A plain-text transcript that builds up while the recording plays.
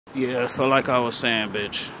Yeah, so like I was saying,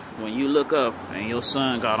 bitch, when you look up and your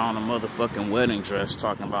son got on a motherfucking wedding dress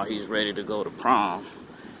talking about he's ready to go to prom,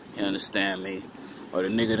 you understand me? Or the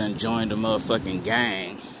nigga done joined the motherfucking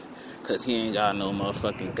gang because he ain't got no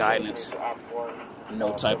motherfucking guidance,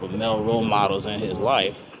 no type of male role models in his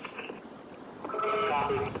life.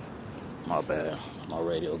 My bad, my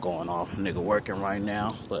radio going off. Nigga working right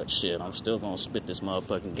now, but shit, I'm still gonna spit this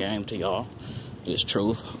motherfucking game to y'all. It's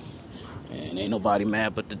truth. And ain't nobody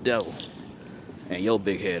mad but the devil and your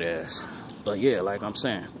big head ass. But yeah, like I'm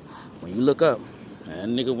saying, when you look up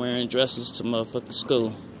and a nigga wearing dresses to motherfucking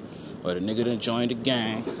school, or the nigga done joined the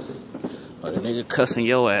gang, or the nigga cussing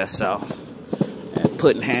your ass out and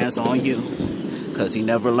putting hands on you because he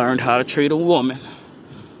never learned how to treat a woman,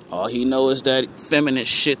 all he knows is that feminine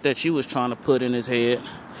shit that you was trying to put in his head.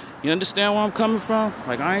 You understand where I'm coming from?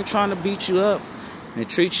 Like, I ain't trying to beat you up and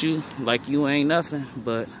treat you like you ain't nothing,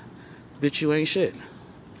 but bitch, you ain't shit.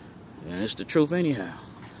 And it's the truth anyhow.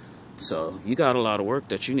 So you got a lot of work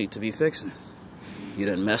that you need to be fixing. You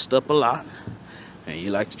done messed up a lot, and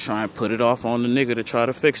you like to try and put it off on the nigga to try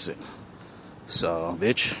to fix it. So,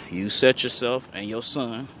 bitch, you set yourself and your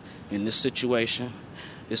son in this situation.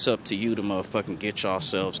 It's up to you to motherfucking get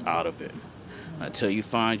yourselves out of it. Until you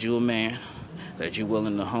find you a man that you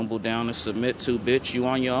willing to humble down and submit to, bitch, you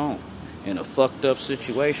on your own in a fucked up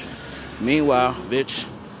situation. Meanwhile, bitch,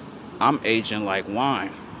 I'm aging like wine,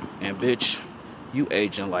 and bitch, you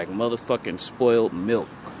aging like motherfucking spoiled milk.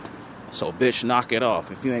 So bitch, knock it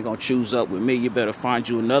off. If you ain't gonna choose up with me, you better find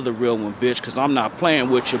you another real one, bitch, cause I'm not playing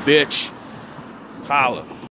with you, bitch. Holla.